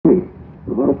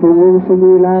punggung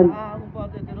 9.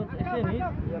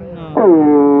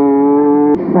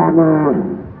 Oh, sana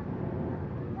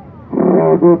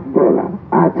rebut bola.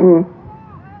 Aceh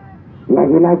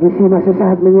lagi-lagi Sima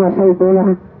Sesat menguasai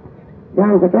bola.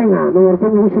 Jauh ke tengah, nomor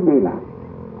punggung 9.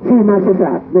 Sima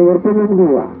Sesat, nomor punggung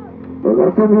 2.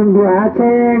 Nomor punggung 2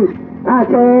 Aceh.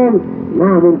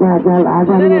 Namun gagal,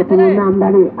 ada nomor punggung 6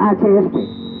 dari ACSP.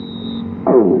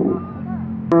 Oh,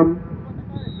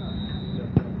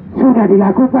 sudah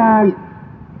dilakukan,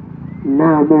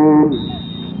 namun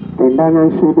tendangan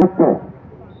sudah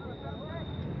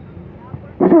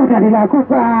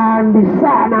dilakukan. Di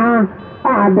sana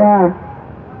ada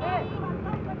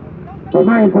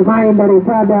pemain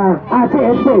daripada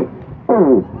ACSP.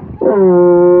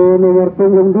 Nomor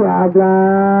punggung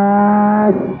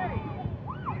 12.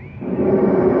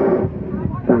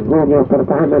 Tangguhnya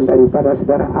pertahanan daripada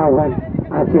saudara Awan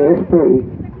ACSP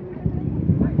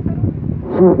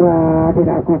sudah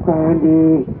dilakukan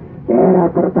di daerah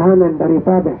pertahanan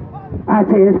daripada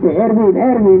ACSP. Erwin.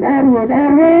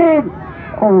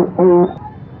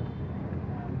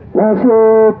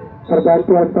 Masuk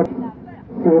pergantian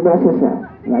Sima Sesat.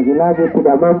 Lagi-lagi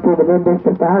tidak mampu menembus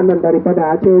pertahanan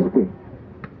daripada ACSP.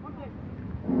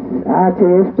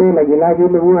 ACSP lagi-lagi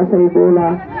menguasai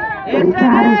bola,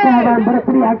 mencari kawan,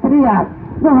 berteriak-teriak.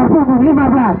 Nomor punggung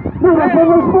 15, nomor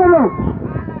punggung 10,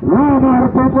 nomor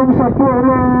punggung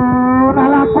 10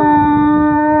 Nalapur.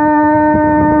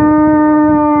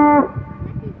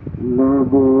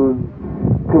 Namun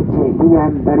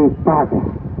kejadian daripada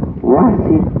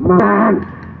wasit man.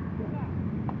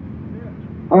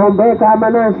 Om BK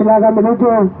mana silakan menuju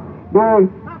di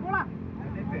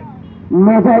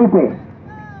meja IP.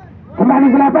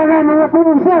 Kembali ke lapangan nomor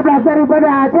punggung 11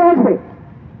 daripada ACSP.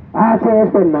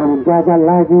 Namun gagal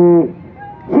lagi.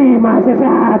 Sima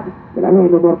Sesat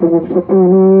melalui nomor punggung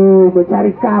 10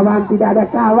 mencari kawan, tidak ada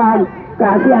kawan.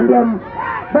 Kasihan dia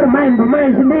bermain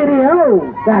sendiri.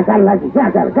 Gagal lagi.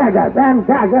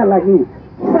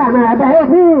 Sana ada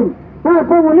Erwin, nomor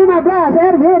punggung 15.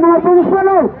 Erwin, nomor punggung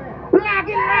 10.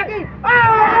 Lagi.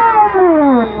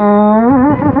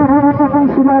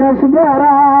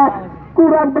 Saudara-saudara,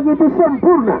 kurang begitu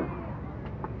sempurna.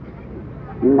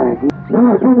 Lagi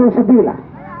nomor punggung 9.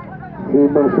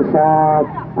 Sima Sesat,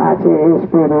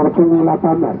 ACSP nomor punggung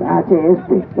 18.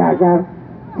 ACSP gagal.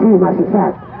 Sima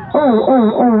Sesat.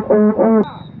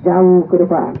 Jauh ke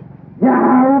depan.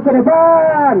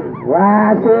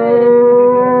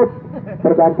 Wasit.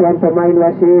 Pergantian pemain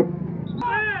wasit.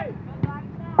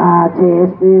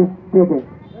 ACSP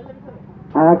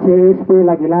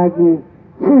lagi-lagi.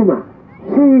 Sima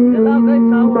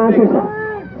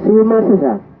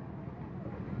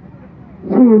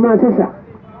Sesat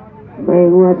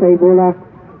menguasai bola.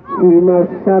 Sima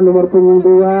Sesat nomor punggung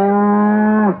 2.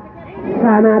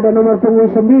 Sana ada nomor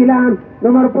punggung 9,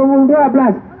 nomor punggung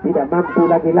 12. Tidak mampu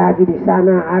lagi-lagi. Di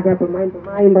sana ada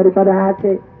pemain-pemain daripada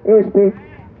ACSP.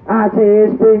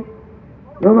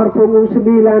 Nomor punggung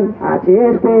 9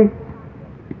 ACSP.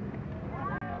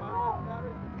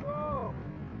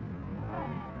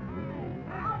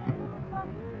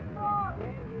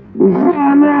 Di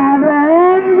sana ada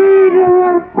Erwin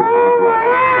nomor punggung.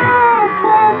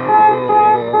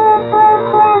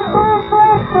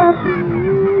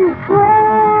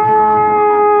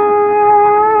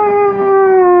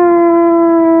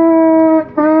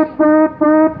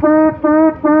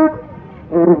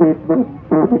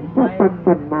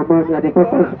 Namanya di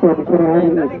kotak skor di sore hari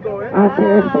ini.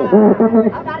 ACSP nomor punggung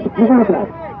 15.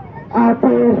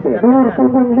 ACSP nomor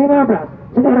punggung 15.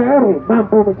 Saudara Erwin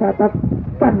mampu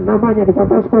mencatatkan namanya di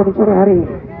kotak skor di sore hari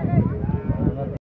ini.